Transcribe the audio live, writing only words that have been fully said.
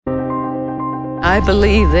I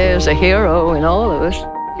believe there's a hero in all of us.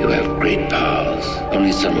 You have great powers,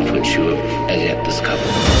 only some of which you have as yet discovered.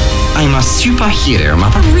 I'm a superhero,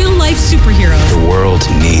 Mama. A real-life superhero. The world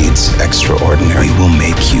needs extraordinary. We'll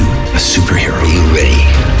make you a superhero. Are you ready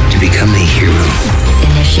to become a hero?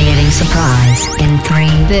 Initiating surprise in 3.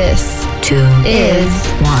 This 2 is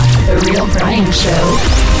 1. The Real Brian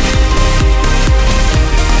Show.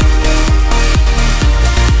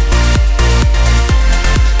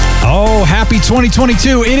 Oh, happy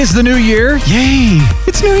 2022. It is the new year. Yay.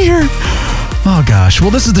 It's new year. Oh, gosh.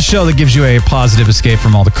 Well, this is the show that gives you a positive escape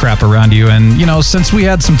from all the crap around you. And, you know, since we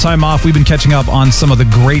had some time off, we've been catching up on some of the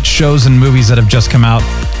great shows and movies that have just come out.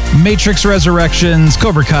 Matrix Resurrections,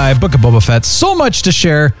 Cobra Kai, Book of Boba Fett. So much to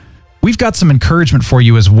share. We've got some encouragement for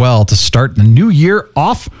you as well to start the new year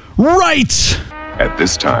off right. At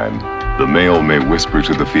this time, the male may whisper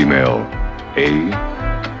to the female, A,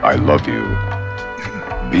 I love you.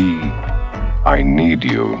 B, I need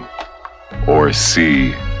you. Or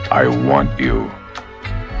C, I want you.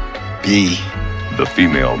 B. The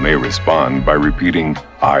female may respond by repeating,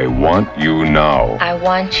 I want you now. I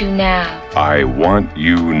want you now. I want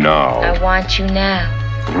you now. I want you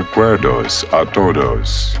now. Recuerdos a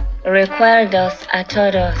todos. Recuerdos a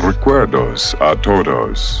todos. Recuerdos a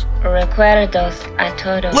todos. Recuerdos a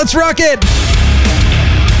todos. Let's rock it!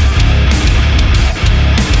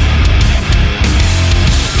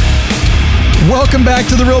 Welcome back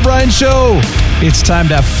to The Real Brian Show. It's time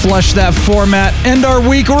to flush that format, end our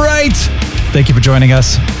week right. Thank you for joining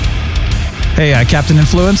us. Hey, Captain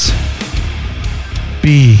Influence.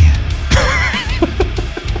 B.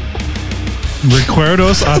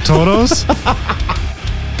 Recuerdos a todos?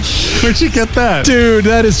 Where'd you get that? Dude,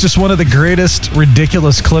 that is just one of the greatest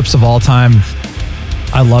ridiculous clips of all time.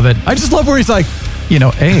 I love it. I just love where he's like, you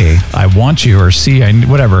know, A, I want you, or C,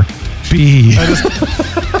 whatever. B.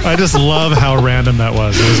 I just love how random that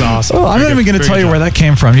was. It was awesome. Oh, I'm not even going to tell you where that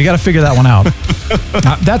came from. You got to figure that one out.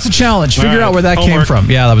 That's a challenge. Figure out where that came from.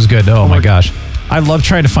 Yeah, that was good. Oh my gosh. I love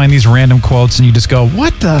trying to find these random quotes and you just go,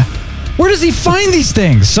 what the? Where does he find these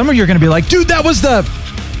things? Some of you are going to be like, dude, that was the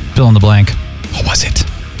fill in the blank. What was it?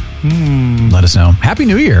 Let us know. Happy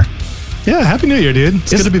New Year. Yeah, Happy New Year, dude.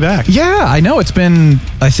 It's good to be back. Yeah, I know. It's been,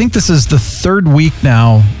 I think this is the third week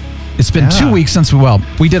now. It's been 2 weeks since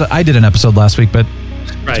I did an episode last week, but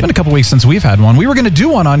it's been a couple weeks since we've had one. We were going to do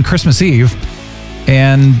one on Christmas Eve,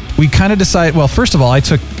 and we kind of decided, well, first of all, I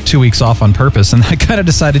took 2 weeks off on purpose, and I kind of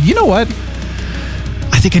decided, you know what?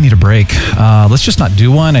 I think I need a break. Let's just not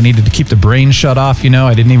do one. I needed to keep the brain shut off. You know,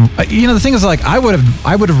 I didn't even, the thing is, like, I would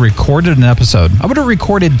have recorded an episode. I would have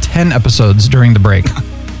recorded 10 episodes during the break,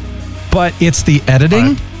 but it's the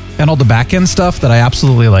editing and all the back end stuff that I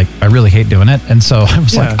absolutely like. I really hate doing it. And so I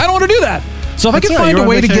was like, I don't want to do that. So if I could find a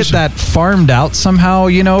way to get that farmed out somehow,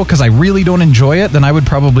 you know, because I really don't enjoy it, then I would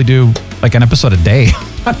probably do like an episode a day.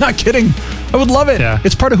 I'm not kidding. I would love it. Yeah.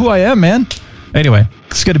 It's part of who I am, man. Anyway,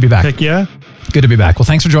 it's good to be back. Heck yeah. Good to be back. Well,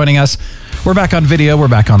 thanks for joining us. We're back on video. We're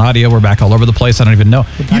back on audio. We're back all over the place. I don't even know.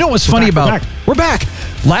 You know what's funny about... We're back.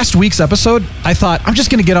 Last week's episode, I thought, I'm just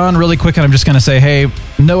going to get on really quick and I'm just going to say, hey,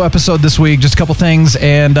 no episode this week, just a couple things,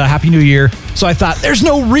 and Happy New Year. So I thought, there's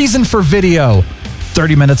no reason for video.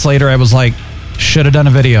 30 minutes later, I was like, should have done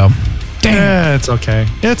a video. Dang. Yeah, it's okay.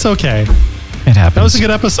 It's okay. It happens. That was a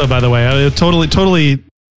good episode, by the way. Totally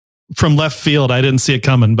from left field. I didn't see it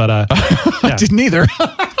coming, but I didn't either.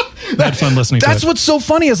 I had fun listening to it. That's what's so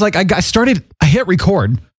funny is like I hit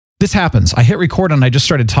record. This happens. I hit record and I just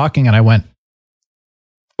started talking and I went,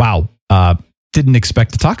 wow, didn't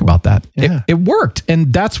expect to talk about that. Yeah. It worked.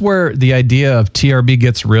 And that's where the idea of TRB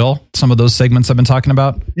gets real. Some of those segments I've been talking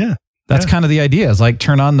about. Yeah. That's kind of the idea is like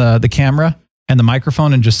turn on the camera and the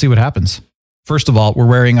microphone and just see what happens. First of all, we're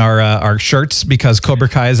wearing our shirts because Cobra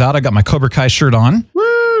Kai is out. I got my Cobra Kai shirt on.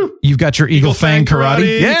 Woo! You've got your Eagle Fang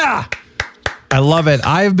Karate. Yeah. I love it.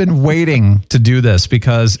 I've been waiting to do this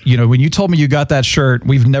because, you know, when you told me you got that shirt,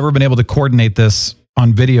 we've never been able to coordinate this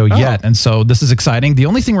on video yet. And so this is exciting. The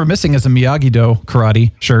only thing we're missing is a Miyagi-Do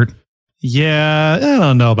karate shirt. Yeah, I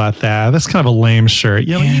don't know about that. That's kind of a lame shirt.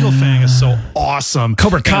 You know, Eagle Fang is so awesome.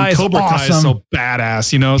 Cobra Kai is so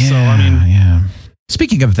badass, you know? So, I mean... Yeah.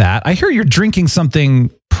 Speaking of that, I hear you're drinking something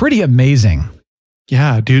pretty amazing.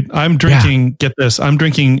 Yeah, dude. I'm drinking, get this, I'm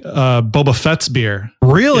drinking Boba Fett's beer.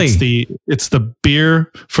 Really? It's the beer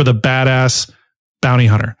for the badass bounty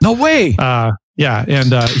hunter. No way. Yeah,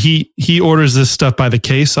 and he orders this stuff by the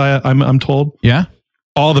case, I'm told. Yeah.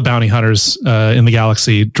 All the bounty hunters in the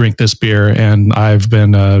galaxy drink this beer, and I've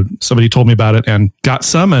been somebody told me about it and got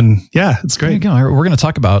some, and yeah, it's great. There you go. We're going to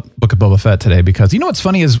talk about Book of Boba Fett today because you know what's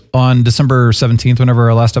funny is on December 17th, whenever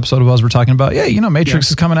our last episode was, we're talking about Matrix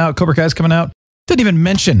is coming out, Cobra Kai is coming out. Didn't even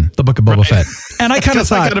mention the Book of Boba Fett. And I kind of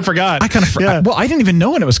thought, forgot. Well, I didn't even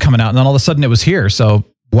know when it was coming out. And then all of a sudden it was here. So,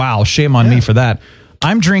 wow, shame on me for that.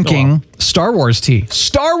 I'm drinking Star Wars tea.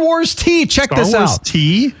 Star Wars tea. Check this out. Star Wars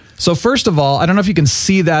tea? So first of all, I don't know if you can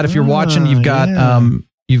see that. If you're watching, you've got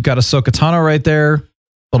Ahsoka Tano right there.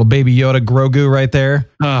 Little Baby Yoda Grogu right there.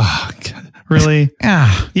 Oh, really? You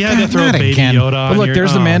had to throw a Baby Yoda on. But look,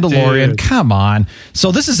 there's the Mandalorian. Dude. Come on.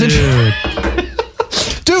 So this is interesting.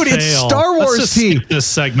 Dude, it's Star Wars tea. Skip this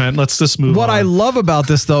segment. Let's just move on. What I love about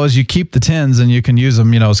this, though, is you keep the tins and you can use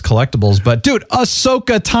them, as collectibles. But, dude,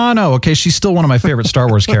 Ahsoka Tano. Okay, she's still one of my favorite Star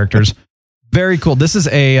Wars characters. Very cool. This is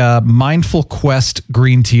a Mindful Quest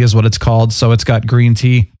green tea is what it's called. So it's got green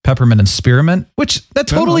tea, peppermint, and spearmint, which that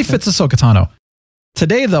totally fits Ahsoka Tano.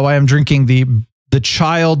 Today, though, I am drinking the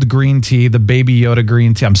child green tea, the Baby Yoda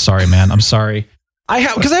green tea. I'm sorry, man. I'm sorry.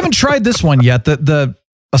 Because I haven't tried this one yet. The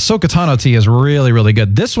Ahsoka Tano tea is really, really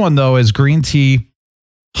good. This one, though, is green tea,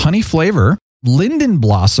 honey flavor, linden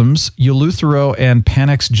blossoms, Eleuthero, and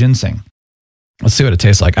Panax ginseng. Let's see what it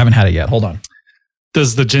tastes like. I haven't had it yet. Hold on.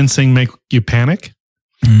 Does the ginseng make you panic?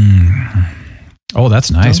 Oh, that's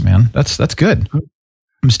nice, man. That's good.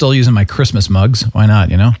 I'm still using my Christmas mugs. Why not?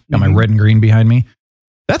 Got my red and green behind me.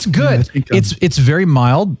 That's good. Yeah, it's very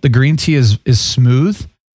mild. The green tea is smooth.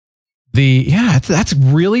 That's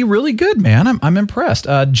really, really good, man. I'm impressed.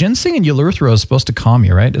 Ginseng and Eleuthero is supposed to calm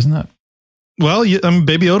you, right? Isn't that? Well,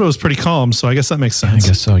 Baby Yoda is pretty calm, so I guess that makes sense. I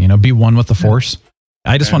guess so. Be one with the Force.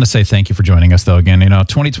 I just want to say thank you for joining us, though. Again,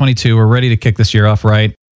 2022, we're ready to kick this year off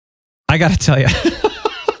right. I got to tell you,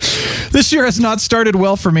 this year has not started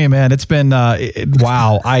well for me, man. It's been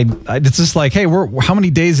wow. It's just like, hey, we're how many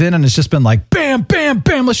days in, and it's just been like, bam, bam,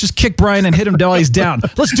 bam. Let's just kick Brian and hit him while he's down.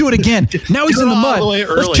 Let's do it again. Now he's in the mud.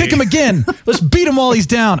 Let's kick him again. Let's beat him while he's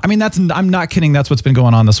down. I mean, I'm not kidding. That's what's been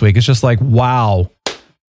going on this week. It's just like, wow.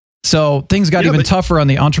 So things got even tougher on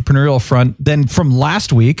the entrepreneurial front than from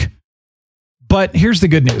last week. But here's the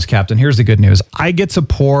good news, Captain. Here's the good news. I get to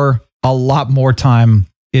pour a lot more time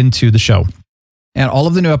into the show. And all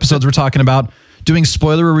of the new episodes we're talking about, doing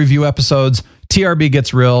spoiler review episodes, TRB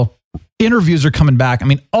Gets Real, interviews are coming back. I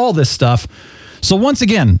mean, all this stuff. So once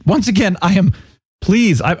again, I am,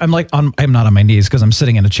 please, I'm not on my knees because I'm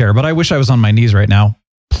sitting in a chair, but I wish I was on my knees right now.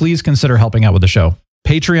 Please consider helping out with the show.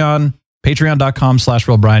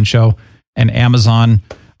 Patreon.com/RealBrianShow, and Amazon.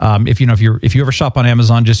 If you ever shop on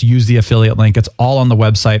Amazon, just use the affiliate link. It's all on the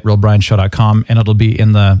website, realbrianshow.com, and it'll be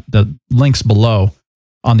in the links below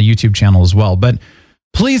on the YouTube channel as well. But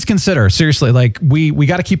please consider, seriously, like we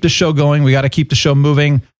got to keep the show going. We got to keep the show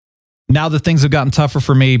moving. Now that things have gotten tougher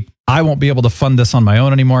for me, I won't be able to fund this on my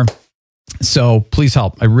own anymore. So please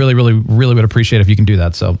help. I really, really, really would appreciate it if you can do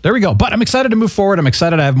that. So there we go. But I'm excited to move forward. I'm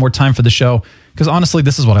excited I have more time for the show because honestly,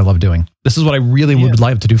 this is what I love doing. This is what I really would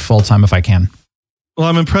like to do full time if I can. Well,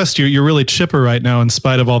 I'm impressed. You're really chipper right now in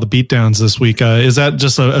spite of all the beatdowns this week. Is that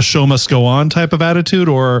just a show must go on type of attitude?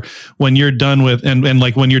 Or when you're done with, and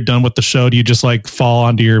like when you're done with the show, do you just like fall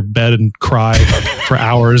onto your bed and cry for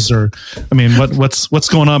hours? Or, I mean, what's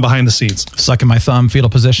going on behind the scenes? Sucking my thumb, fetal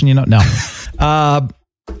position, No.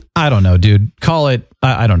 I don't know, dude. Call it.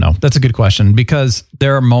 I don't know. That's a good question because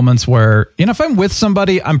there are moments where, if I'm with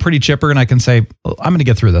somebody, I'm pretty chipper and I can say, I'm going to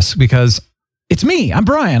get through this because it's me. I'm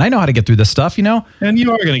Brian. I know how to get through this stuff, And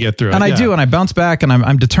you are going to get through it. And I do. And I bounce back and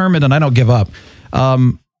I'm determined and I don't give up.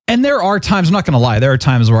 And there are times, I'm not going to lie. There are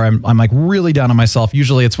times where I'm like really down on myself.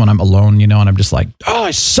 Usually it's when I'm alone, and I'm just like, oh,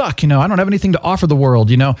 I suck. I don't have anything to offer the world.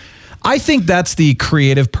 I think that's the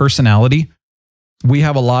creative personality. We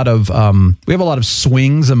have a lot of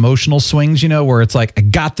swings, emotional swings, where it's like, I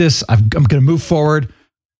got this. I'm going to move forward.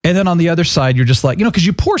 And then on the other side, you're just like, because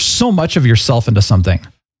you pour so much of yourself into something.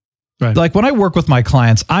 Right. Like when I work with my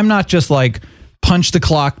clients, I'm not just like punch the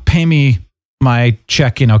clock, pay me my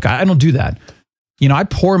check. I don't do that. I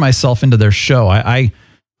pour myself into their show. I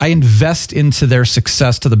invest into their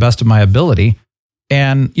success to the best of my ability.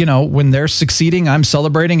 And, when they're succeeding, I'm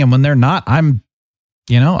celebrating. And when they're not, I'm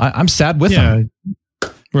sad with them.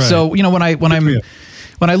 Right. So,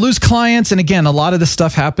 when I lose clients, and again, a lot of this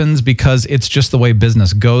stuff happens because it's just the way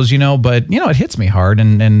business goes, but, it hits me hard.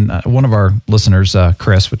 And one of our listeners,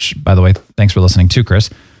 Chris, which, by the way, thanks for listening to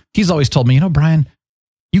Chris, he's always told me, Brian,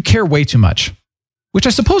 you care way too much, which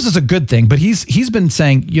I suppose is a good thing. But he's been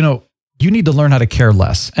saying, you need to learn how to care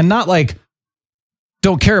less and not like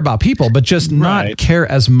don't care about people, but just not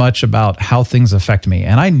care as much about how things affect me.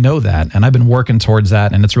 And I know that. And I've been working towards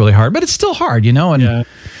that. And it's really hard, but it's still hard, And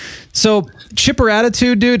so chipper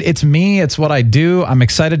attitude, dude, it's me. It's what I do. I'm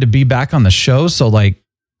excited to be back on the show. So like,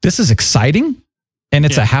 this is exciting and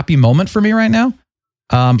it's a happy moment for me right now.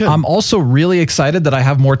 I'm also really excited that I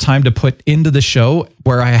have more time to put into the show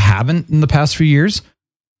where I haven't in the past few years.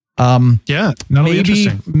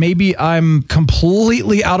 Maybe I'm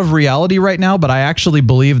completely out of reality right now, but I actually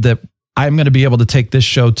believe that I'm going to be able to take this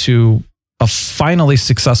show to a finally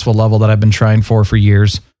successful level that I've been trying for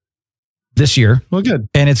years this year. Well, good.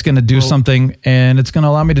 And it's going to do something, and it's going to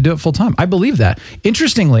allow me to do it full time. I believe that.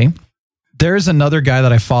 Interestingly, there's another guy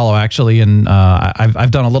that I follow actually, and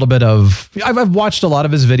I've done a little bit of, I've watched a lot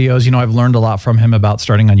of his videos. You know, I've learned a lot from him about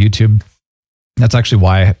starting on YouTube. That's actually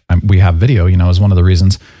why we have video, you know, is one of the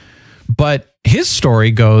reasons. But his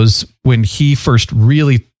story goes when he first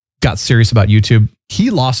really got serious about YouTube, he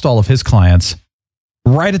lost all of his clients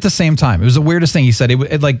right at the same time. It was the weirdest thing. He said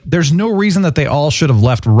it like, there's no reason that they all should have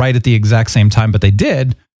left right at the exact same time, but they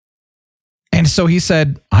did. And so he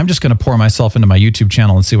said, I'm just going to pour myself into my YouTube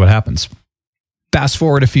channel and see what happens. Fast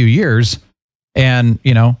forward a few years and,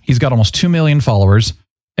 you know, he's got almost 2 million followers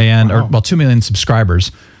and, 2 million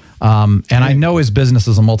subscribers. And I know his business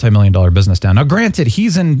is a multi-million-dollar business now. Now, granted,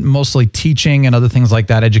 he's in mostly teaching and other things like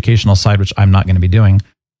that, educational side, which I'm not going to be doing.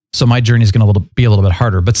 So my journey is going to be a little bit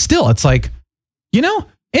harder, but still it's like, you know,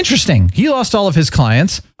 interesting. He lost all of his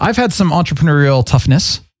clients. I've had some entrepreneurial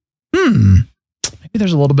toughness. Maybe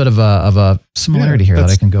there's a little bit of a similarity here that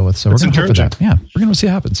I can go with. So we're going to hope for that. Yeah. We're going to see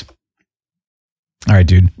what happens. All right,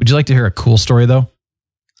 dude. Would you like to hear a cool story though?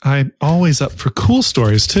 I'm always up for cool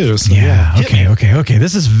stories too. So Okay.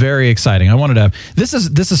 This is very exciting. This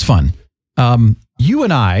is fun. You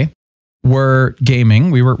and I were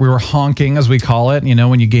gaming. We were honking, as we call it. You know,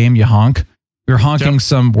 when you game, you honk. We were honking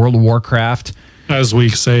some World of Warcraft. As we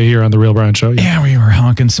say here on the Real Brian Show. Yeah, we were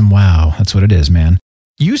honking some WoW. That's what it is, man.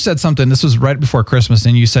 You said something, this was right before Christmas,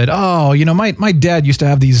 and you said, oh, you know, my dad used to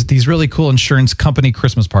have these really cool insurance company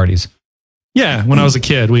Christmas parties. Yeah, when I was a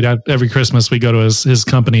kid, we'd have every Christmas we go to his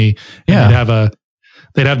company. And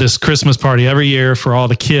they'd have this Christmas party every year for all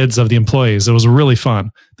the kids of the employees. It was really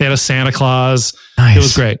fun. They had a Santa Claus. Nice. It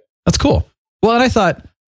was great. That's cool. Well, and I thought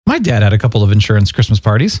my dad had a couple of insurance Christmas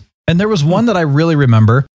parties, and there was one that I really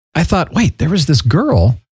remember. I thought, wait, there was this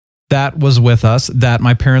girl that was with us that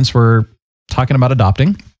my parents were talking about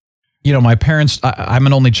adopting. You know, my parents, I'm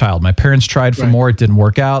an only child. My parents tried for more. It didn't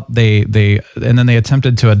work out. And then they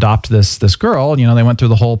attempted to adopt this girl. You know, they went through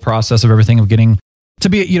the whole process of everything of getting to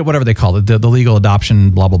be, you know, whatever they call it, the legal adoption,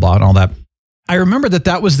 blah, blah, blah, and all that. I remember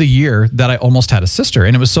that was the year that I almost had a sister.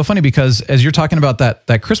 And it was so funny because as you're talking about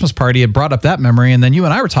that Christmas party, it brought up that memory. And then you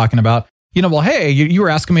and I were talking about, you know, well, hey, you were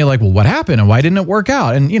asking me like, well, what happened and why didn't it work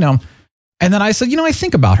out? And, you know, and then I said, you know, I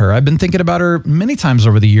think about her. I've been thinking about her many times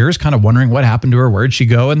over the years, kind of wondering what happened to her. Where'd she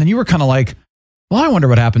go? And then you were kind of like, well, I wonder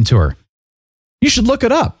what happened to her. You should look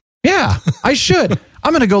it up. Yeah, I should.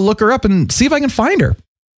 I'm going to go look her up and see if I can find her.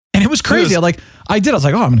 And it was crazy. I did. I was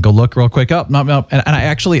like, oh, I'm going to go look real quick up. And I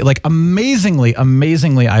actually, like, amazingly,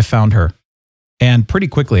 I found her. And pretty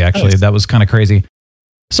quickly, actually. Nice. That was kind of crazy.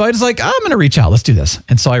 So I was like, I'm going to reach out. Let's do this.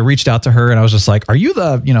 And so I reached out to her and I was just like, are you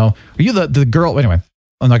the girl? Anyway,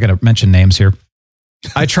 I'm not going to mention names here.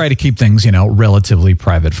 I try to keep things, you know, relatively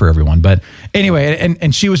private for everyone. But anyway,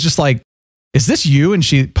 and she was just like, is this you? And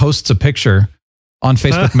she posts a picture on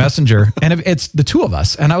Facebook Messenger and it's the two of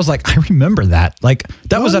us. And I was like, I remember that. Like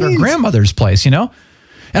that was at her grandmother's place, you know?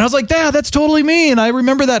 And I was like, Dad, that's totally me. And I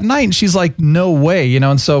remember that night. And she's like, no way, you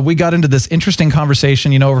know? And so we got into this interesting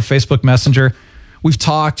conversation, you know, over Facebook Messenger. We've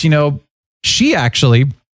talked, you know, she actually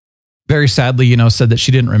very sadly, you know, said that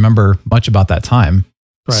she didn't remember much about that time.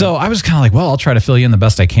 Right. So I was kind of like, well, I'll try to fill you in the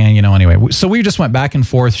best I can, you know, anyway. So we just went back and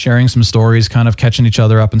forth, sharing some stories, kind of catching each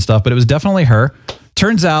other up and stuff. But it was definitely her.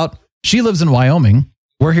 Turns out she lives in Wyoming.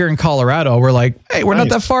 We're here in Colorado. We're like, hey, we're not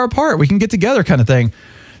that far apart. We can get together kind of thing.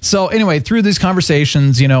 So anyway, through these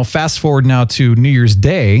conversations, you know, fast forward now to New Year's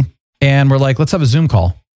Day. And we're like, let's have a Zoom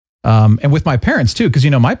call. And with my parents too, because, you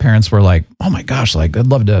know, my parents were like, oh my gosh, like I'd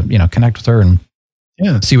love to, you know, connect with her and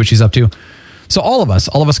see what she's up to. So all of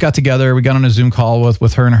us got together. We got on a Zoom call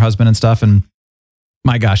with her and her husband and stuff. And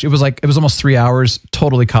my gosh, it was almost 3 hours,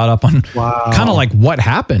 totally caught up on kind of like what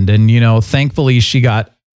happened. And, you know, thankfully she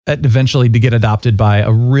got eventually to get adopted by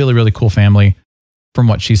a really, really cool family. From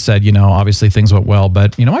what she said, you know, obviously things went well,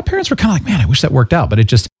 but, you know, my parents were kind of like, man, I wish that worked out, but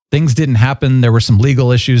things didn't happen. There were some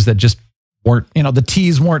legal issues that just weren't, you know, the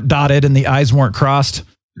T's weren't dotted and the I's weren't crossed.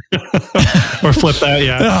 Or flip that,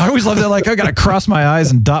 yeah. I always love that, like, I got to cross my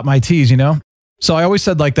I's and dot my T's, you know? So I always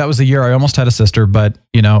said, like, that was the year I almost had a sister, but,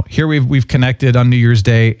 you know, here we've connected on New Year's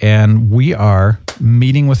Day, and we are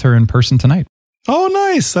meeting with her in person tonight. Oh,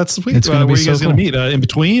 nice. That's sweet. It's going to be where are you guys so going to meet? In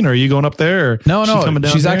between? Or are you going up there? No.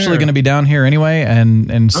 She's actually going to be down here anyway.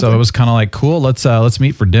 And so it was kind of like, cool, let's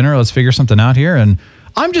meet for dinner. Let's figure something out here. And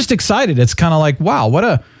I'm just excited. It's kind of like, wow, what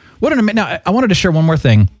an now I wanted to share one more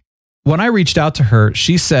thing. When I reached out to her,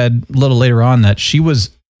 she said a little later on that she was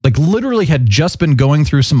like literally had just been going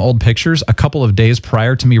through some old pictures a couple of days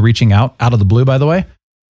prior to me reaching out of the blue, by the way,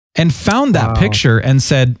 and found that picture and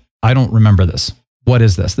said, I don't remember this. What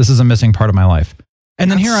is this? This is a missing part of my life. And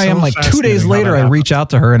then here I am, like 2 days later, I reach out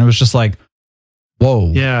to her and it was just like,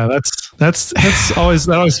 whoa. Yeah, that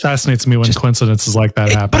always fascinates me when coincidences like that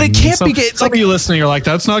happen. But it can't be. Some of you listening, you're like,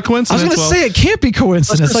 that's not coincidence. I was going to say it can't be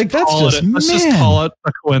coincidence. Like let's just call it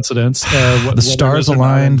a coincidence. The stars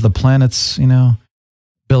aligned, the planets,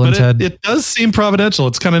 Bill and Ted. It does seem providential.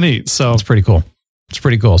 It's kind of neat. So it's pretty cool.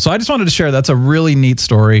 So I just wanted to share. That's a really neat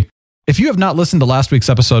story. If you have not listened to last week's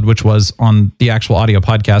episode, which was on the actual audio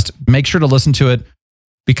podcast, make sure to listen to it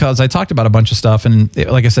because I talked about a bunch of stuff. And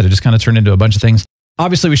like I said, it just kind of turned into a bunch of things.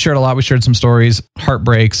 Obviously, we shared a lot. We shared some stories,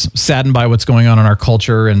 heartbreaks, saddened by what's going on in our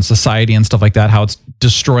culture and society and stuff like that, how it's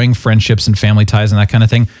destroying friendships and family ties and that kind of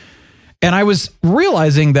thing. And I was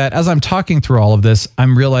realizing that as I'm talking through all of this,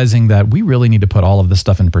 I'm realizing that we really need to put all of this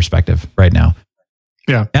stuff in perspective right now.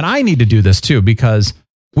 Yeah. And I need to do this too, because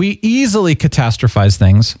we easily catastrophize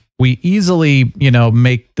things. We easily,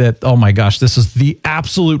 make that, oh my gosh, this is the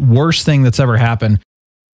absolute worst thing that's ever happened.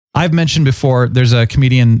 I've mentioned before, there's a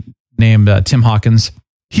comedian named Tim Hawkins.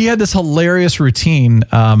 He had this hilarious routine.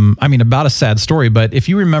 About a sad story, but if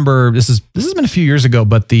you remember, this has been a few years ago,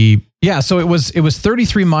 but so it was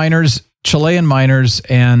 33 miners, Chilean miners,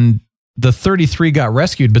 and the 33 got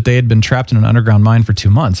rescued, but they had been trapped in an underground mine for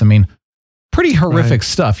 2 months. Pretty horrific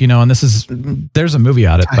stuff, and there's a movie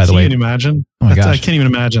out it, by the way. Can you imagine? Oh my gosh. I can't even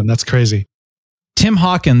imagine. That's crazy. Tim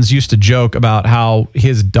Hawkins used to joke about how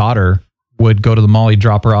his daughter would go to the mall. He'd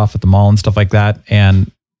drop her off at the mall and stuff like that,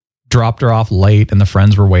 and dropped her off late, and the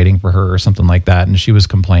friends were waiting for her or something like that. And she was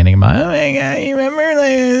complaining about, oh my God, you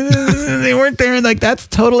remember they weren't there? Like, that's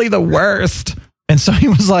totally the worst. And so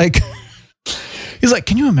he's like,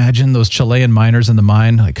 can you imagine those Chilean miners in the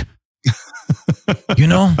mine? Like,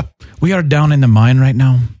 we are down in the mine right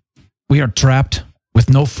now. We are trapped with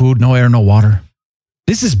no food, no air, no water.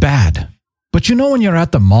 This is bad. But when you're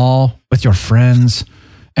at the mall with your friends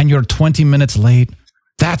and you're 20 minutes late,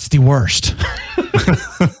 that's the worst.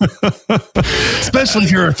 Especially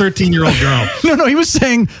if you're a 13-year-old girl. No, he was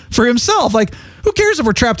saying for himself, like, who cares if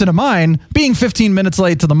we're trapped in a mine? Being 15 minutes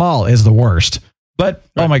late to the mall is the worst. But,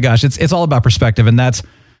 Oh my gosh, it's all about perspective. And that's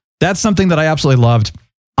something that I absolutely loved.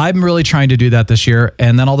 I'm really trying to do that this year.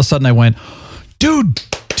 And then all of a sudden I went, dude,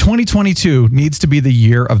 2022 needs to be the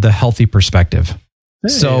year of the healthy perspective. Hey,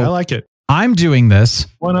 so I like it. I'm doing this.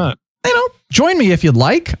 Why not? Join me if you'd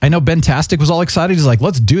like. I know Ben Tastic was all excited. He's like,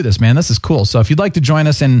 let's do this, man. This is cool. So if you'd like to join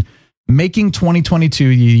us in making 2022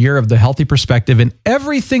 the year of the healthy perspective in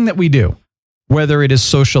everything that we do, whether it is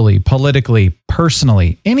socially, politically,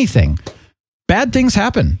 personally, anything, bad things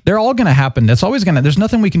happen. They're all going to happen. There's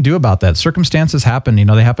nothing we can do about that. Circumstances happen.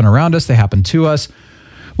 They happen around us. They happen to us.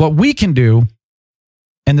 What we can do,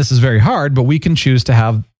 and this is very hard, but we can choose to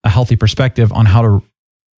have a healthy perspective on how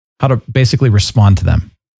to basically respond to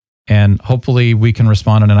them. And hopefully we can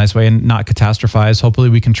respond in a nice way and not catastrophize. Hopefully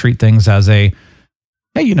we can treat things as hey,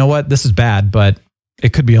 you know what? This is bad, but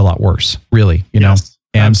it could be a lot worse, really, Yes,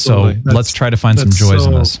 And absolutely. so let's try to find some joys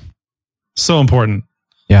in this. So important.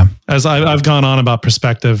 Yeah. As I've gone on about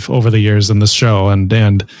perspective over the years in this show,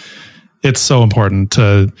 and it's so important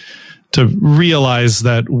to realize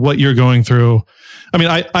that what you're going through.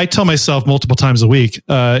 I tell myself multiple times a week,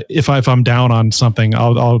 if I'm down on something,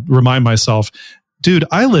 I'll remind myself, dude,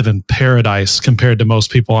 I live in paradise compared to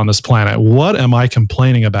most people on this planet. What am I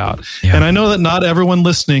complaining about? Yeah. And I know that not everyone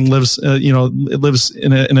listening lives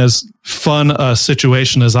in as fun a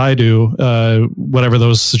situation as I do, whatever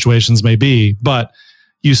those situations may be. But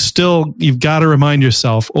you've got to remind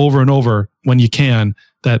yourself over and over when you can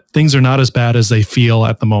that things are not as bad as they feel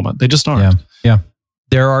at the moment. They just aren't. Yeah.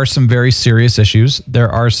 There are some very serious issues. There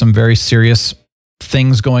are some very serious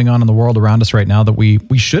things going on in the world around us right now that we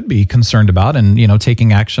should be concerned about and,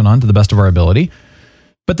 taking action on to the best of our ability.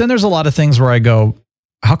 But then there's a lot of things where I go,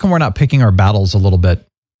 how come we're not picking our battles a little bit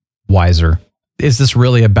wiser? Is this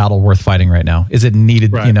really a battle worth fighting right now? Is it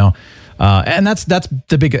needed, Right. And that's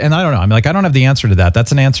the big, and I don't know. I don't have the answer to that.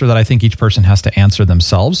 That's an answer that I think each person has to answer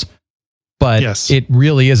themselves. But Yes. It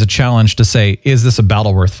really is a challenge to say, is this a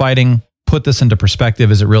battle worth fighting? Put this into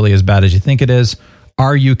perspective. Is it really as bad as you think it is?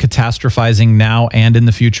 Are you catastrophizing now and in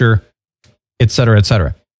the future, et cetera, et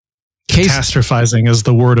cetera? Catastrophizing is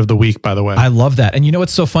the word of the week, by the way. I love that. And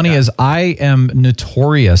what's so funny is I am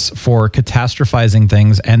notorious for catastrophizing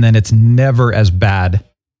things, and then it's never as bad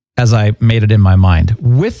as I made it in my mind,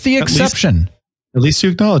 with the exception At least you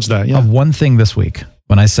acknowledge that, yeah. of one thing this week.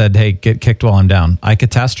 when I said, hey, get kicked while I'm down. I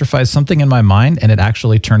catastrophized something in my mind and it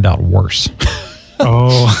actually turned out worse.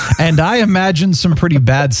 Oh. And I imagined some pretty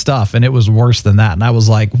bad stuff and it was worse than that. And I was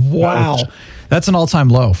like, wow, that's an all-time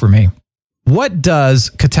low for me. What does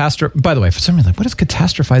by the way, for some reason, what does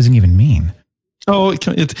catastrophizing even mean? Oh,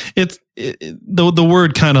 the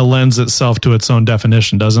word kind of lends itself to its own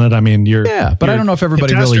definition, doesn't it? I mean, but I don't know if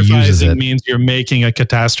everybody really uses it. Means you're making a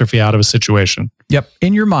catastrophe out of a situation. Yep,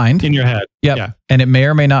 in your mind, in your head. Yep, yeah. And it may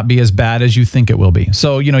or may not be as bad as you think it will be.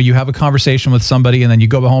 So you have a conversation with somebody, and then you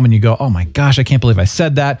go home and you go, "Oh my gosh, I can't believe I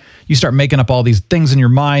said that." You start making up all these things in your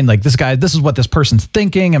mind, like this is what this person's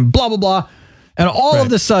thinking, and blah blah blah. And all of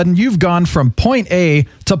a sudden, you've gone from point A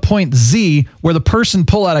to point Z where the person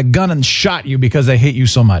pulled out a gun and shot you because they hate you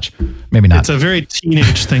so much. Maybe not. It's a very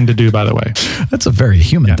teenage thing to do, by the way. That's a very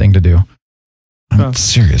human thing to do. I'm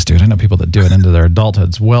serious, dude. I know people that do it into their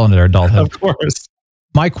adulthoods, well into their adulthood. Of course.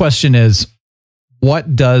 My question is,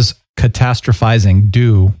 what does catastrophizing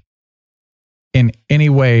do in any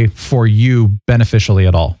way for you beneficially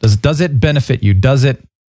at all? Does it benefit you? Does it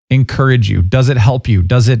encourage you? Does it help you?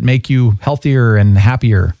 Does it make you healthier and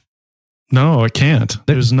happier? No, it can't.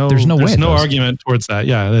 There's no argument towards that.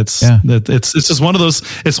 Yeah, it's just one of those.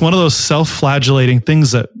 It's one of those self-flagellating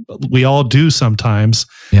things that we all do sometimes.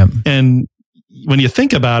 Yep. And when you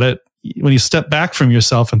think about it, when you step back from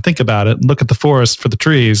yourself and think about it, and look at the forest for the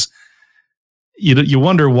trees, you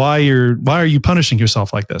wonder why are you punishing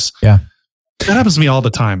yourself like this? Yeah, that happens to me all the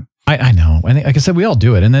time. I know. And like I said, we all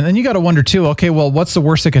do it. And then you got to wonder too, okay, well, what's the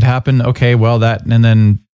worst that could happen? Okay, well, that, and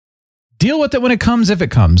then deal with it when it comes, if it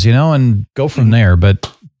comes, and go from there. But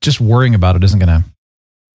just worrying about it isn't going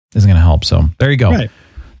to help. So there you go. Right.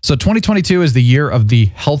 So 2022 is the year of the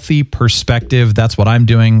healthy perspective. That's what I'm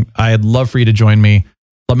doing. I'd love for you to join me.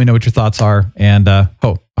 Let me know what your thoughts are. And I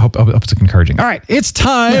hope it's encouraging. All right. It's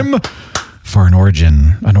time for an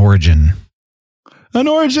origin.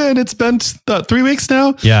 It's been 3 weeks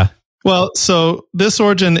now. Yeah. Well, so this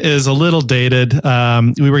origin is a little dated. We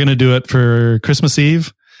were going to do it for Christmas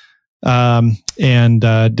Eve, and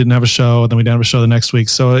didn't have a show. Then we didn't have a show the next week.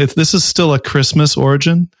 So this is still a Christmas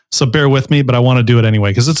origin. So bear with me, but I want to do it anyway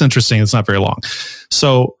because it's interesting. It's not very long.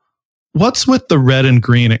 So what's with the red and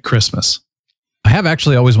green at Christmas? I have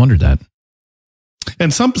actually always wondered that.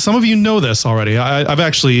 And some of you know this already. I've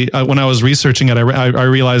actually, when I was researching it, I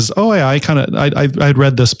realized, I'd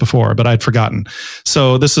read this before, but I'd forgotten.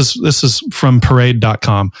 So this is from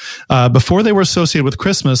parade.com. Before they were associated with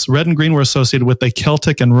Christmas, red and green were associated with the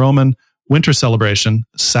Celtic and Roman winter celebration,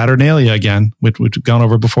 Saturnalia again, which we've gone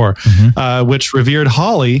over before, which revered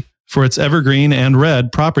holly for its evergreen and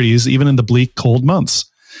red properties, even in the bleak, cold months.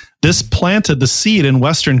 This planted the seed in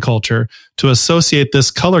Western culture to associate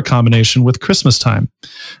this color combination with Christmas time.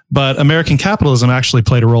 But American capitalism actually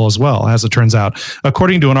played a role as well, as it turns out.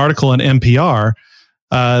 According to an article in NPR,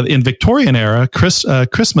 in Victorian era,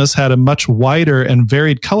 Christmas had a much wider and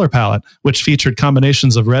varied color palette, which featured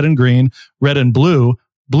combinations of red and green, red and blue,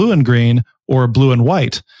 blue and green, or blue and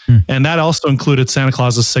white. And that also included Santa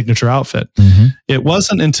Claus's signature outfit. It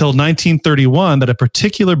wasn't until 1931 that a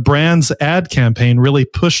particular brand's ad campaign really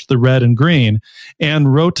pushed the red and green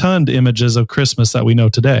and rotund images of Christmas that we know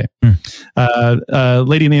today. A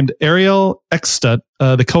lady named Ariel Eckstedt,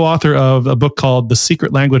 the co-author of a book called The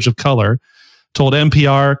Secret Language of Color, told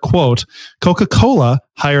NPR, quote, Coca-Cola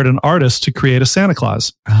hired an artist to create a Santa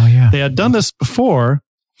Claus. Oh, yeah. They had done this before,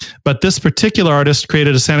 but this particular artist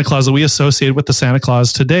created a Santa Claus that we associate with the Santa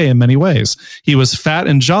Claus today in many ways. He was fat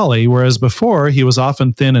and jolly, whereas before he was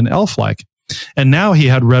often thin and elf-like. And now he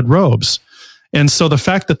had red robes. And so the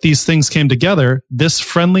fact that these things came together, this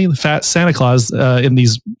friendly, fat Santa Claus in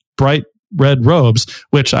these bright red robes,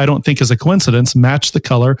 which I don't think is a coincidence, matched the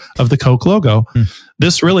color of the Coke logo.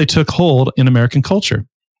 This really took hold in American culture.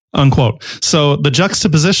 Unquote. So the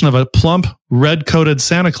juxtaposition of a plump, red-coated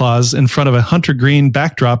Santa Claus in front of a hunter green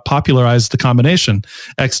backdrop popularized the combination,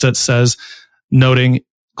 Eckstedt says, noting,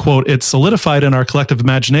 quote, it solidified in our collective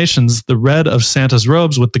imaginations the red of Santa's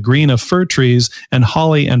robes with the green of fir trees and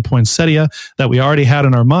holly and poinsettia that we already had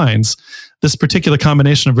in our minds. This particular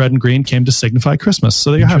combination of red and green came to signify Christmas.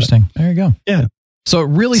 So there you have it. There you go. Yeah. So it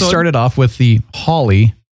really started off with the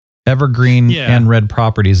holly, evergreen and red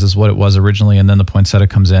properties is what it was originally, and then the poinsettia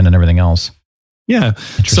comes in and everything else. Yeah.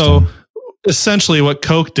 So essentially what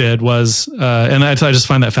Coke did was, and I just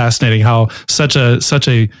find that fascinating how such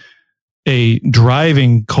a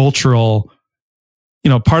driving cultural,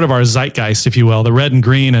 part of our zeitgeist, if you will, the red and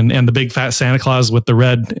green and the big fat Santa Claus with the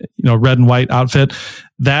red and white outfit,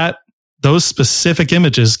 that those specific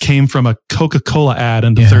images came from a Coca-Cola ad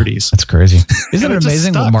in the 30s. That's crazy. Isn't it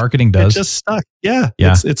amazing what marketing does? It just stuck. Yeah.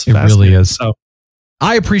 Yeah. It's it really is. So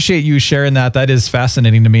I appreciate you sharing that. That is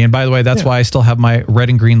fascinating to me. And by the way, that's why I still have my red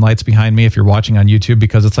and green lights behind me if you're watching on YouTube,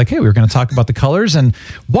 because it's like, hey, we were going to talk about the colors, and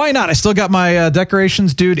why not? I still got my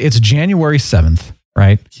decorations, dude. It's January 7th,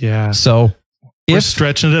 right? Yeah. So we're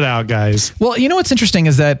stretching it out, guys. Well, you know what's interesting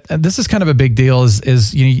is that this is kind of a big deal.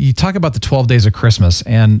 Is you talk about the 12 days of Christmas,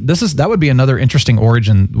 and that would be another interesting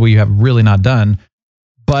origin we have really not done.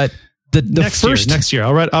 But the next year,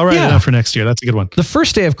 I'll write it down for next year. That's a good one. The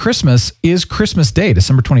first day of Christmas is Christmas Day,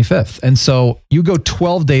 December 25th, and so you go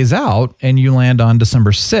 12 days out, and you land on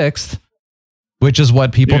December 6th, which is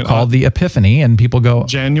what people call the Epiphany, and people go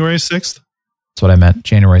January 6th. That's what I meant.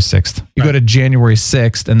 January 6th. You go to January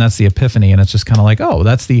 6th, and that's the Epiphany, and it's just kind of like, oh,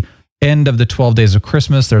 that's the end of the 12 days of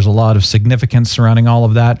Christmas. There's a lot of significance surrounding all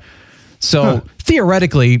of that. So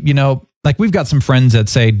theoretically, like we've got some friends that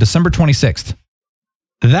say December 26th.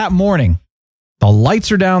 That morning, the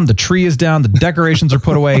lights are down, the tree is down, the decorations are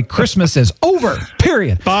put away, Christmas is over,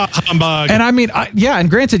 period. Humbug. And I mean, and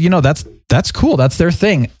granted, that's cool. That's their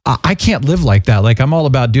thing. I can't live like that. Like I'm all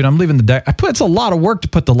about, dude, I'm leaving it's a lot of work to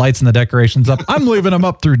put the lights and the decorations up. I'm leaving them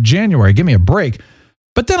up through January. Give me a break.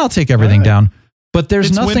 But then I'll take everything down. But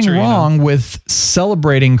there's nothing wrong with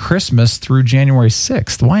celebrating Christmas through January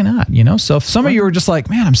 6th. Why not? So if some of you are just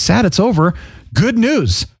like, man, I'm sad it's over. Good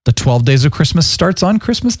news. The 12 days of Christmas starts on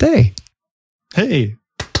Christmas Day. Hey,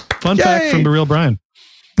 fun fact from the real Brian.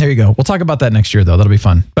 There you go. We'll talk about that next year, though. That'll be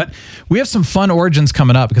fun. But we have some fun origins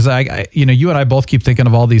coming up because you and I both keep thinking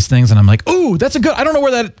of all these things, and I'm like, ooh, that's I don't know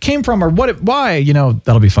where that came from or why.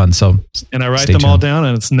 That'll be fun. So, and I write them all down,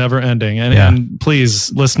 and it's never ending. And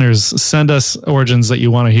please, listeners, send us origins that you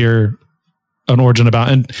want to hear an origin about,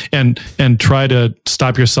 and try to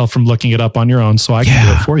stop yourself from looking it up on your own, so I can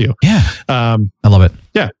do it for you. Yeah, I love it.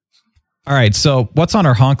 Yeah. All right. So, what's on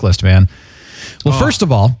our honk list, man? Well, first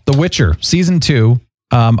of all, The Witcher season 2.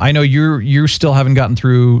 I know you still haven't gotten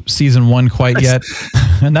through season 1 quite yet,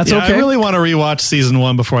 and that's okay. I really want to rewatch season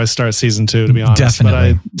 1 before I start season 2, to be honest.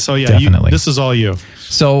 Definitely. Definitely. This is all you.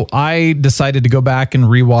 So I decided to go back and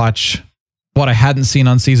rewatch what I hadn't seen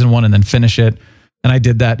on season 1 and then finish it. And I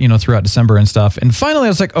did that, throughout December and stuff. And finally I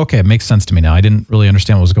was like, okay, it makes sense to me now. I didn't really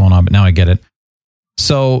understand what was going on, but now I get it.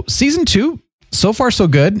 So season 2, so far so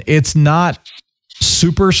good. It's not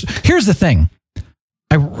super. Here's the thing.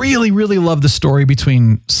 I really, really love the story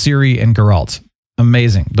between Ciri and Geralt.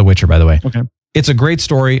 Amazing. The Witcher, by the way. Okay. It's a great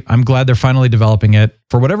story. I'm glad they're finally developing it.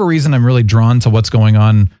 For whatever reason, I'm really drawn to what's going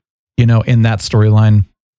on, in that storyline.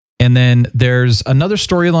 And then there's another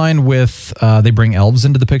storyline with, they bring elves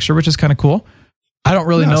into the picture, which is kind of cool. I don't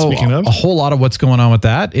really know a whole lot of what's going on with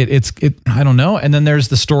that. I don't know. And then there's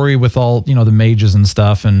the story with all, the mages and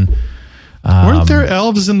stuff. And weren't there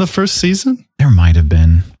elves in the first season? There might have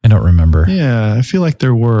been. I don't remember. Yeah, I feel like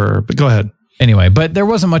there were, but go ahead. Anyway, but there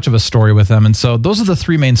wasn't much of a story with them. And so those are the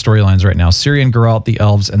 3 main storylines right now. Ciri and Geralt, the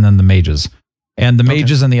elves, and then the mages. And the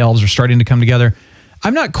mages and the elves are starting to come together.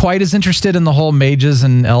 I'm not quite as interested in the whole mages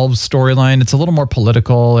and elves storyline. It's a little more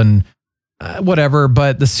political and whatever,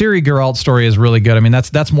 but the Ciri Geralt story is really good. I mean,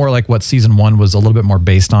 that's more like what season 1 was a little bit more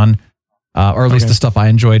based on, or at least the stuff I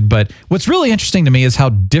enjoyed. But what's really interesting to me is how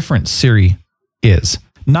different Ciri is.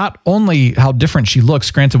 Not only how different she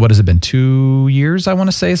looks, granted, what has it been, 2 years, I want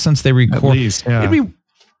to say, since they recorded. At least, yeah. It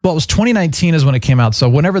was 2019 is when it came out. So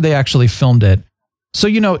whenever they actually filmed it. So,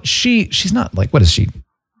 she's not like, what is she?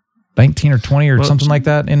 19 or 20 or something like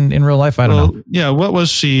that in real life. I don't know. Yeah. What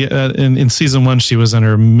was she in season 1? She was in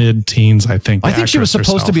her mid-teens, I think. I think she was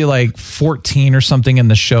supposed to be like 14 or something in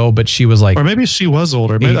the show, but she was like, or maybe she was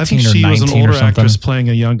older. Maybe I think she was an older actress playing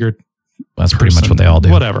a younger. That's pretty much what they all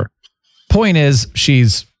do. Whatever. Point is,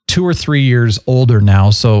 she's 2 or 3 years older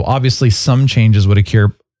now, so obviously some changes would occur.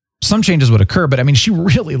 But I mean, she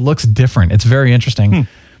really looks different. It's very interesting.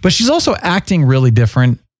 But she's also acting really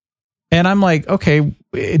different. And I'm like, okay,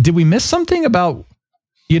 did we miss something about,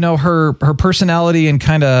 her personality and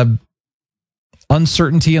kind of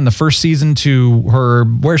uncertainty in the first season to her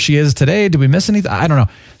where she is today? Did we miss anything? I don't know.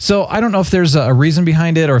 So I don't know if there's a reason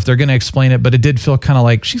behind it or if they're going to explain it, but it did feel kind of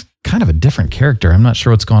like she's kind of a different character. I'm not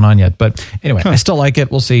sure what's going on yet, but anyway, I still like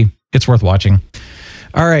it. We'll see. It's worth watching.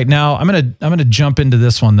 All right. Now I'm going to jump into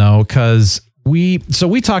this one though, because we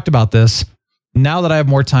talked about this. Now that I have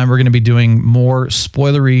more time, we're going to be doing more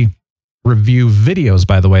spoilery review videos,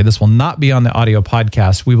 by the way. This will not be on the audio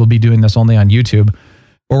podcast. We will be doing this only on YouTube,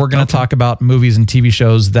 where we're going to talk about movies and TV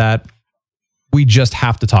shows that we just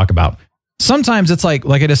have to talk about. Sometimes it's like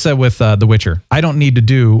I just said with The Witcher, I don't need to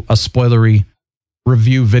do a spoilery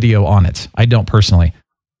review video on it. I don't personally.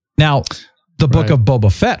 Now, the book of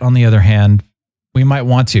Boba Fett, on the other hand, we might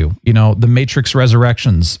want to. The Matrix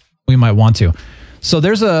Resurrections, we might want to. So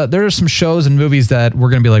there are some shows and movies that we're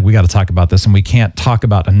going to be like, we got to talk about this, and we can't talk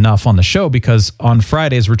about enough on the show because on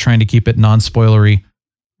Fridays we're trying to keep it non-spoilery,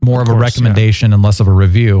 more of a recommendation and less of a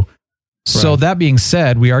review. So that being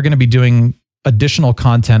said, we are going to be doing additional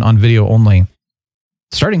content on video only,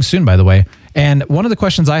 starting soon, by the way. And one of the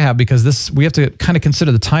questions I have, because we have to kind of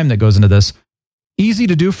consider the time that goes into this, easy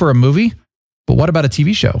to do for a movie, but what about a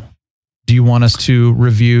TV show? Do you want us to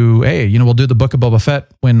review, we'll do the Book of Boba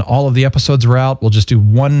Fett when all of the episodes are out. We'll just do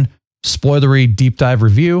one spoilery deep dive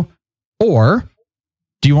review. Or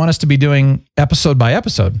do you want us to be doing episode by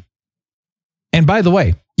episode? And by the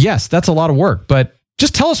way, yes, that's a lot of work, but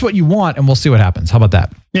just tell us what you want and we'll see what happens. How about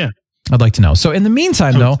that? Yeah. I'd like to know. So in the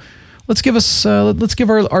meantime, though, let's give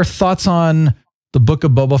our thoughts on the Book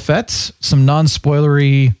of Boba Fett, some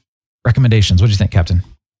non-spoilery recommendations. What do you think, Captain?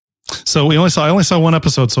 So I only saw one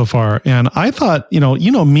episode so far, and I thought,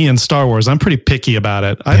 me and Star Wars, I'm pretty picky about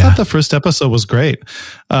it. I thought the first episode was great.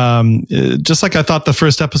 Just like I thought the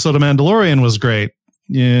first episode of Mandalorian was great.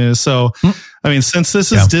 Yeah. So, since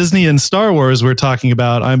this is Disney and Star Wars we're talking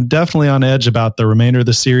about, I'm definitely on edge about the remainder of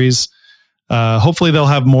the series. Hopefully they'll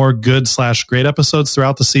have more good/great episodes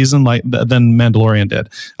throughout the season than Mandalorian did.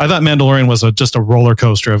 I thought Mandalorian was just a roller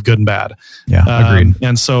coaster of good and bad. Yeah, agreed.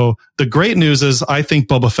 And so the great news is I think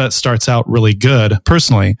Boba Fett starts out really good,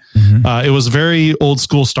 personally. Mm-hmm. It was very old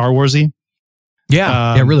school Star Warsy.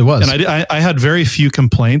 Yeah, it really was. And I had very few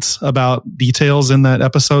complaints about details in that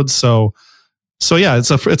episode. So yeah,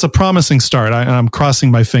 it's a promising start. I'm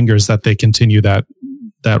crossing my fingers that they continue that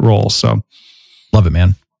role. So love it,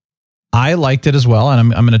 man. I liked it as well,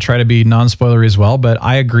 and I'm going to try to be non-spoilery as well, but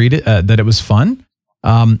I agreed that it was fun.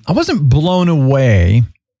 I wasn't blown away,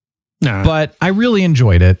 but I really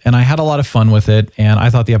enjoyed it, and I had a lot of fun with it, and I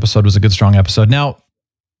thought the episode was a good, strong episode. Now,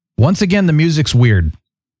 once again, the music's weird.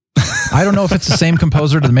 I don't know if it's the same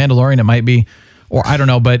composer to The Mandalorian. It might be, or I don't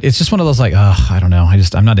know, but it's just one of those like, I don't know.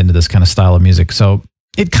 I'm not into this kind of style of music, so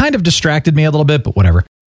it kind of distracted me a little bit, but whatever.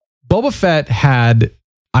 Boba Fett had...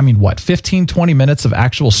 15, 20 minutes of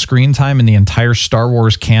actual screen time in the entire Star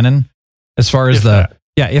Wars canon, as far as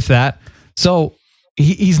if that. So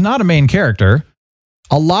he's not a main character.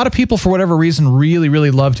 A lot of people, for whatever reason, really,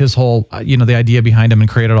 really loved his whole, the idea behind him and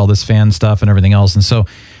created all this fan stuff and everything else. And so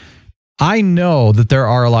I know that there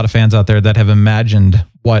are a lot of fans out there that have imagined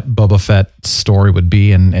what Boba Fett's story would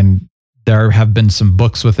be. And there have been some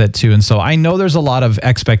books with it too. And so I know there's a lot of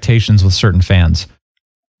expectations with certain fans.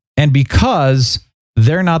 And because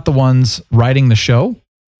they're not the ones writing the show,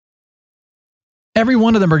 every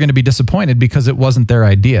one of them are going to be disappointed because it wasn't their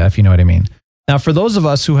idea, if you know what I mean. Now, for those of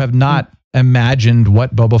us who have not imagined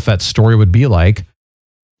what Boba Fett's story would be like,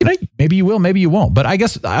 maybe you will, maybe you won't. But I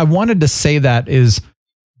guess I wanted to say that is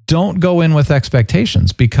don't go in with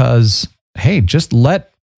expectations because, hey, just let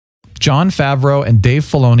Jon Favreau and Dave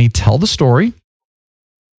Filoni tell the story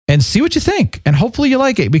and see what you think. And hopefully you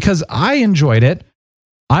like it because I enjoyed it.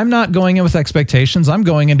 I'm not going in with expectations. I'm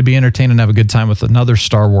going in to be entertained and have a good time with another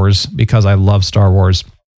Star Wars because I love Star Wars.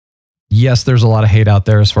 Yes, there's a lot of hate out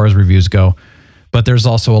there as far as reviews go, but there's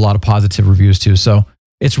also a lot of positive reviews too. So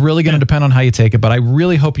it's really going to depend on how you take it, but I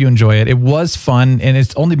really hope you enjoy it. It was fun, and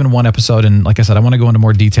it's only been one episode. And like I said, I want to go into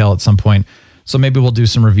more detail at some point. So maybe we'll do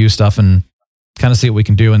some review stuff and kind of see what we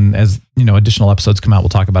can do. And as additional episodes come out, we'll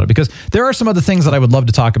talk about it because there are some other things that I would love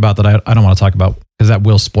to talk about that I don't want to talk about because that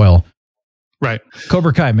will spoil. Right.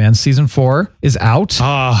 Cobra Kai, man. Season 4 is out.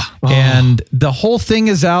 And the whole thing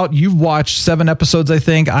is out. You've watched 7 episodes, I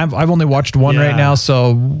think. I've only watched 1 right now,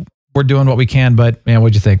 so we're doing what we can. But man,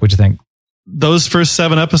 what'd you think? Those first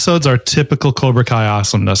 7 episodes are typical Cobra Kai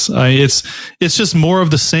awesomeness. It's just more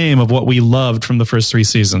of the same of what we loved from the first 3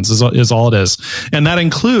 seasons is all it is. And that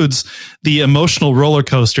includes the emotional roller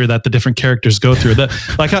coaster that the different characters go through.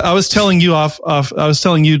 Like I was telling you I was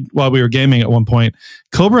telling you while we were gaming at one point,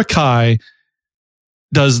 Cobra Kai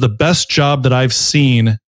does the best job that I've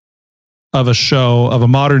seen of a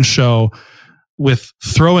modern show with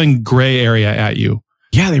throwing gray area at you.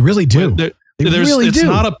 Yeah, they really do. It's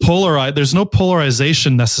not a polarized. There's no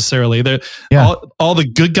polarization necessarily. All the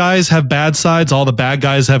good guys have bad sides. All the bad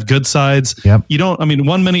guys have good sides. Yep. You don't.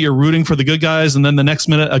 1 minute you're rooting for the good guys, and then the next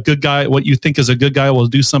minute a good guy, what you think is a good guy, will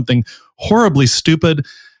do something horribly stupid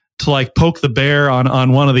to like poke the bear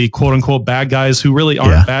on one of the quote unquote bad guys who really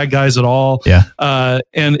aren't bad guys at all. Yeah.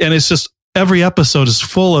 And it's just every episode is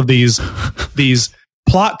full of these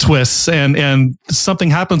plot twists and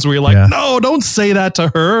something happens where you're like, no, don't say that to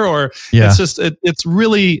her. Or it's just, it's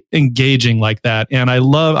really engaging like that. And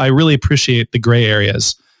I really appreciate the gray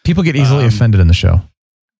areas. People get easily offended in the show.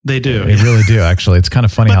 They do. They really do. Actually, it's kind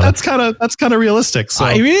of funny that's kind of realistic. So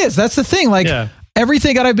it is. That's the thing. Like,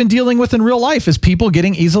 everything that I've been dealing with in real life is people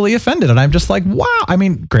getting easily offended. And I'm just like, wow. I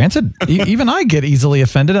mean, granted, even I get easily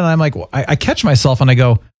offended, and I'm like, I catch myself and I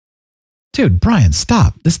go, dude, Brian,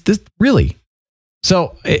 stop. This really.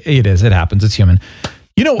 So it happens. It's human.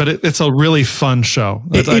 But it's a really fun show.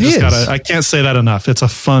 I can't say that enough. It's a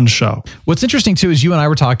fun show. What's interesting too is you and I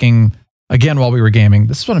were talking again while we were gaming.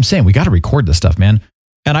 This is what I'm saying. We got to record this stuff, man.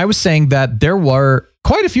 And I was saying that there were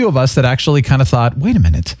quite a few of us that actually kind of thought, wait a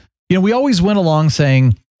minute. We always went along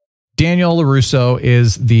saying Daniel LaRusso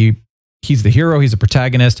he's the hero. He's the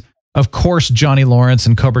protagonist. Of course, Johnny Lawrence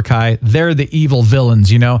and Cobra Kai, they're the evil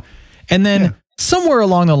villains, And then somewhere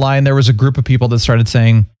along the line, there was a group of people that started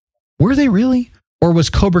saying, were they really? Or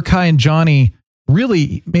was Cobra Kai and Johnny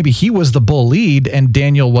really, maybe he was the bull lead and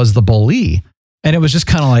Daniel was the bully? And it was just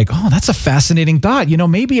kind of like, oh, that's a fascinating thought.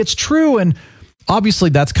 Maybe it's true. And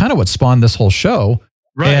obviously that's kind of what spawned this whole show.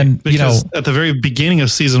 Right. And, because at the very beginning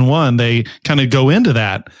of season 1, they kind of go into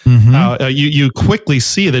that. You quickly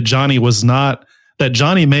see that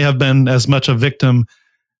Johnny may have been as much a victim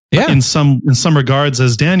in some regards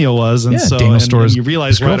as Daniel was. And and you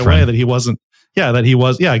realize right away that he wasn't. Yeah, that he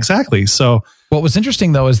was. Yeah, exactly. So what was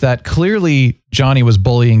interesting though is that clearly Johnny was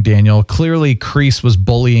bullying Daniel. Clearly Kreese was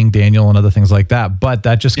bullying Daniel and other things like that. But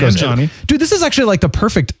that just goes, Johnny. Dude, this is actually like the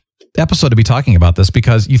perfect episode to be talking about this,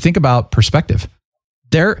 because you think about perspective.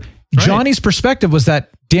 Johnny's perspective was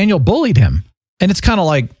that Daniel bullied him. And it's kind of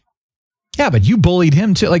like, yeah, but you bullied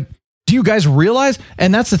him too. Like, do you guys realize?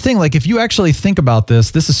 And that's the thing. Like, if you actually think about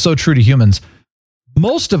this is so true to humans.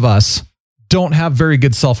 Most of us don't have very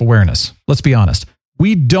good self-awareness. Let's be honest.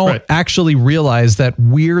 We don't actually realize that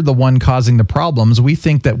we're the one causing the problems. We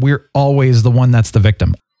think that we're always the one that's the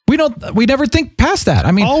victim. We never think past that.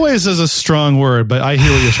 I mean, always is a strong word, but I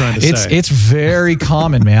hear what you're trying to say. It's very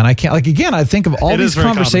common, man. I can't, again, I think of all these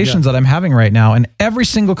conversations that I'm having right now, and every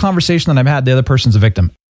single conversation that I've had, the other person's a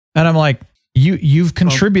victim. And I'm like, you've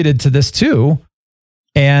contributed to this too.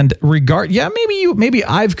 And maybe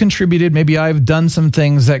I've contributed, maybe I've done some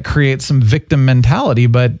things that create some victim mentality,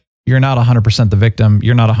 but you're not 100% the victim.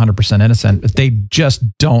 You're not 100% innocent. They just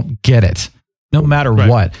don't get it, no matter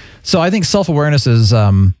what. So I think self-awareness is,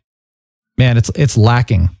 it's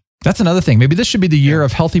lacking. That's another thing. Maybe this should be the year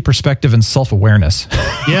of healthy perspective and self-awareness.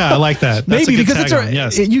 Yeah, I like that. That's maybe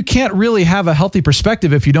because you can't really have a healthy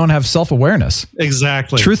perspective if you don't have self-awareness.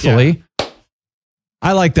 Exactly. Truthfully. Yeah.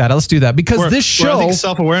 I like that. Let's do that, because this show, I think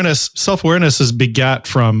self-awareness is begat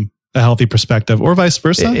from a healthy perspective, or vice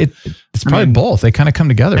versa. It's probably both. They kind of come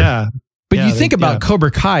together. Yeah. But you think about Cobra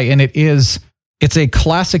Kai, and it's a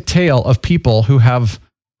classic tale of people who have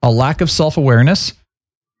a lack of self-awareness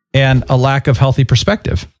and a lack of healthy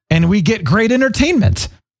perspective, and we get great entertainment.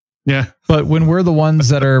 Yeah. But when we're the ones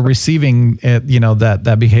that are receiving it,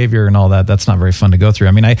 that behavior and all that, that's not very fun to go through.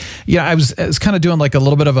 I mean, I was kind of doing like a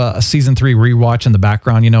little bit of a season 3 rewatch in the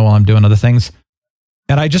background, while I'm doing other things.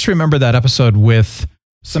 And I just remember that episode with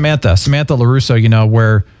Samantha LaRusso,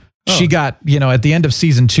 where she got, at the end of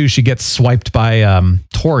season 2, she gets swiped by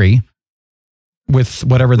Tori with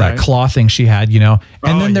whatever that claw thing she had, and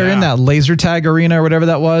then they're in that laser tag arena or whatever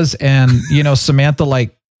that was. And, Samantha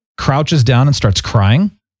like crouches down and starts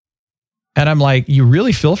crying. And I'm like, you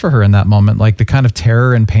really feel for her in that moment, like the kind of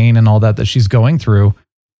terror and pain and all that she's going through.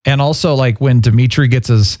 And also like when Dimitri gets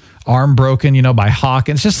his arm broken, by Hawk,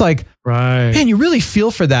 and it's just like, man, you really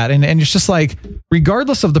feel for that. And it's just like,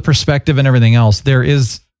 regardless of the perspective and everything else, there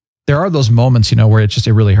are those moments, where it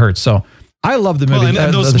really hurts. So I love the movie.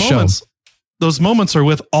 And those moments, those moments are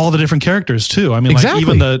with all the different characters too. I mean, like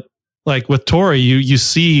even like with Tori, you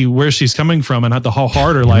see where she's coming from and how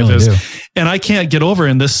hard her life is. And I can't get over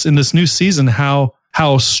in this new season how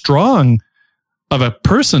strong of a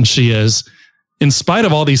person she is. In spite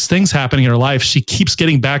of all these things happening in her life, she keeps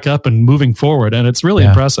getting back up and moving forward, and it's really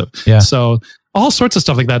impressive. Yeah. So all sorts of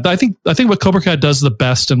stuff like that. I think what Cobra Kai does the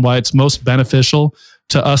best, and why it's most beneficial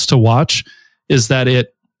to us to watch, is that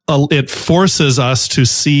it forces us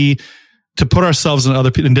to put ourselves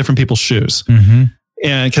in different people's shoes. Mm-hmm.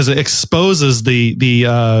 And because it exposes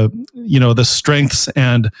the strengths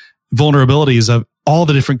and vulnerabilities of all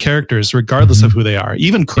the different characters, regardless of who they are,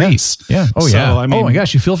 even Kreese. Yeah. Oh, so, yeah. I mean, oh my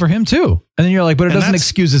gosh, you feel for him too. And then you're like, but it doesn't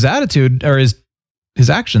excuse his attitude or his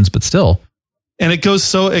actions, but still. And it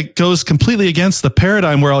goes completely against the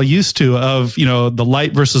paradigm we're all used to of, the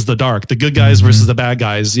light versus the dark, the good guys versus the bad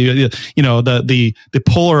guys, the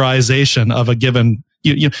polarization of a given.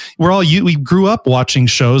 We grew up watching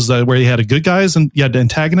shows where you had good guys and you had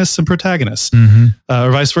antagonists and protagonists,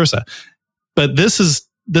 or vice versa. But this is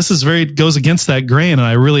goes against that grain, and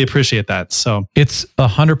I really appreciate that. So it's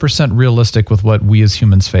 100% realistic with what we as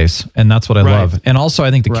humans face, and that's what I love. And also,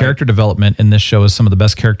 I think the character development in this show is some of the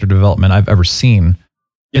best character development I've ever seen,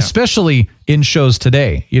 especially in shows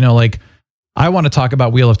today. You know, like I want to talk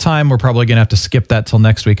about Wheel of Time. We're probably going to have to skip that till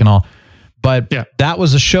next week and all. But that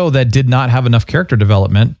was a show that did not have enough character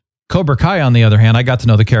development. Cobra Kai, on the other hand, I got to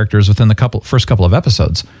know the characters within the first couple of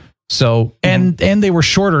episodes. So, and they were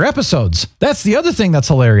shorter episodes. That's the other thing that's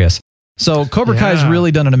hilarious. So Cobra Kai has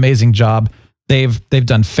really done an amazing job. They've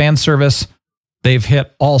done fan service. They've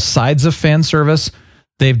hit all sides of fan service.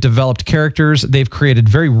 They've developed characters. They've created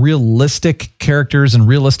very realistic characters and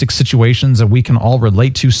realistic situations that we can all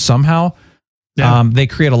relate to somehow. Yeah. They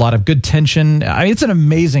create a lot of good tension. I mean, it's an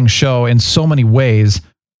amazing show in so many ways.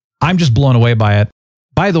 I'm just blown away by it.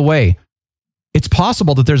 By the way, it's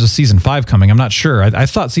possible that there's a season 5 coming. I'm not sure. I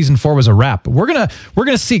thought season 4 was a wrap. We're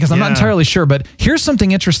gonna see, because I'm not entirely sure. But here's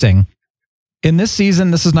something interesting. In this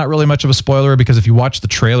season, this is not really much of a spoiler, because if you watch the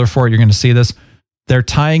trailer for it, you're going to see this. They're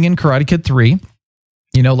tying in Karate Kid 3.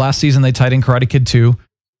 You know, last season they tied in Karate Kid 2.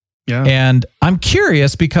 Yeah. And I'm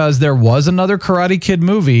curious, because there was another Karate Kid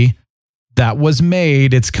movie that was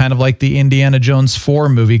made. It's kind of like the Indiana Jones 4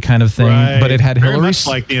 movie kind of thing, but it had Very much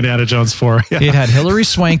like the Indiana Jones 4. Yeah. It had Hilary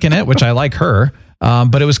Swank in it, which I like her.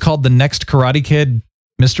 But it was called The Next Karate Kid.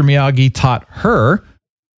 Mr. Miyagi taught her,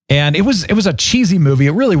 and it was a cheesy movie.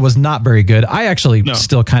 It really was not very good. I actually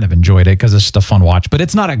still kind of enjoyed it because it's just a fun watch, but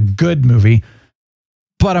it's not a good movie.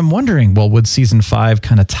 But I'm wondering, well, would season 5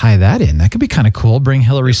 kind of tie that in? That could be kind of cool. Bring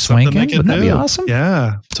Hilary Swank in. Wouldn't that be awesome?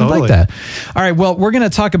 Yeah, totally. I like that. All right. Well, we're going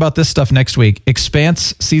to talk about this stuff next week.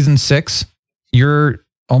 Expanse season 6. You're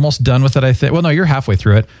almost done with it, I think. Well, no, you're halfway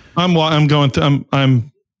through it. I'm going through.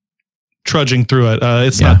 I'm trudging through it.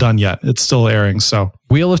 It's not done yet. It's still airing. So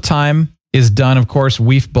Wheel of Time is done. Of course,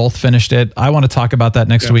 we've both finished it. I want to talk about that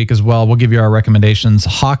next week as well. We'll give you our recommendations.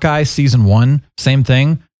 Hawkeye season 1, same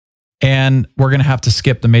thing. And we're going to have to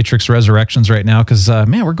skip the Matrix Resurrections right now because,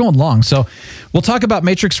 man, we're going long. So we'll talk about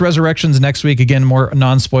Matrix Resurrections next week. Again, more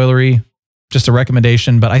non-spoilery, just a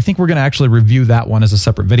recommendation. But I think we're going to actually review that one as a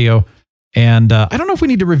separate video. And I don't know if we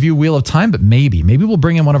need to review Wheel of Time, but maybe we'll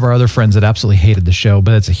bring in one of our other friends that absolutely hated the show,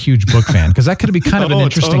 but it's a huge book fan, because that could be kind of an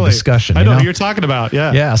interesting discussion. I know who you're talking about.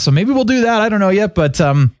 Yeah. Yeah. So maybe we'll do that. I don't know yet, but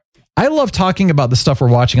I love talking about the stuff we're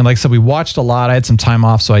watching. And like I said, we watched a lot. I had some time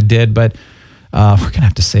off, so I did, but we're going to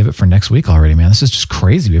have to save it for next week already, man. This is just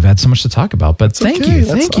crazy. We've had so much to talk about, but thank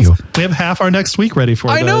you. We have half our next week ready for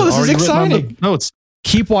it. I know, this is exciting. Notes.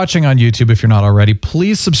 Keep watching on YouTube if you're not already.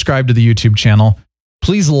 Please subscribe to the YouTube channel.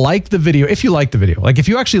 Please like the video if you like the video. Like, if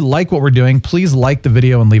you actually like what we're doing, please like the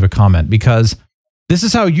video and leave a comment, because this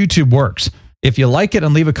is how YouTube works. If you like it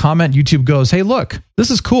and leave a comment, YouTube goes, hey, look, this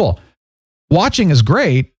is cool. Watching is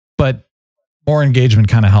great, but more engagement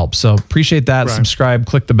kind of helps. So appreciate that. Right. Subscribe,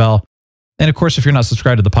 click the bell. And of course, if you're not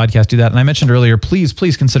subscribed to the podcast, do that. And I mentioned earlier, please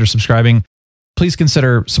consider subscribing. Please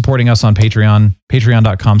consider supporting us on Patreon,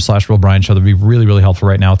 patreon.com/RealBrian Show. That'd be really, really helpful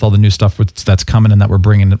right now with all the new stuff that's coming and that we're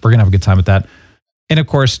bringing. We're going to have a good time with that. And of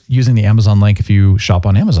course, using the Amazon link if you shop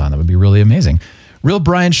on Amazon, that would be really amazing.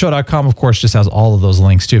 RealBrianShow.com, of course, just has all of those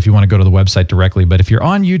links too if you want to go to the website directly. But if you're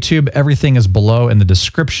on YouTube, everything is below in the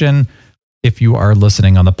description. If you are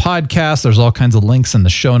listening on the podcast, there's all kinds of links in the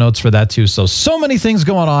show notes for that too. So many things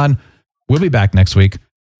going on. We'll be back next week.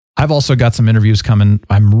 I've also got some interviews coming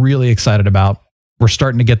I'm really excited about. We're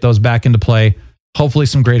starting to get those back into play. Hopefully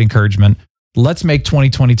some great encouragement. Let's make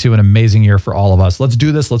 2022 an amazing year for all of us. Let's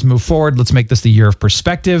do this. Let's move forward. Let's make this the year of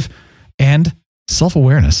perspective and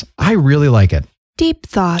self-awareness. I really like it. Deep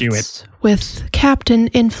Thoughts with Captain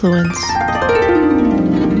Influence.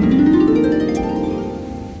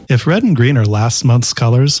 If red and green are last month's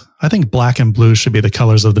colors, I think black and blue should be the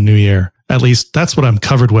colors of the new year. At least that's what I'm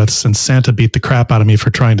covered with since Santa beat the crap out of me for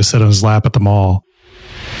trying to sit on his lap at the mall.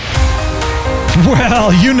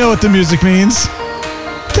 Well, you know what the music means.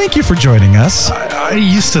 Thank you for joining us. I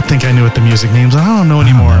used to think I knew what the music means. I don't know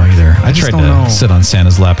anymore. I don't know either. I tried to sit on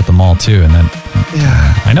Santa's lap at the mall too, and then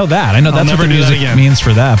I know that. I know that's what the music means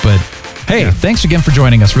for that. But hey, thanks again for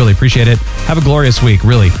joining us. Really appreciate it. Have a glorious week,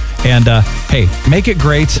 really. And hey, make it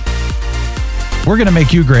great. We're going to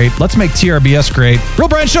make you great. Let's make TRBS great. Real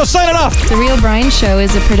Brian Show, signing off. The Real Brian Show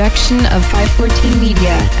is a production of 514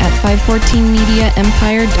 Media at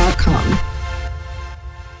 514mediaempire.com.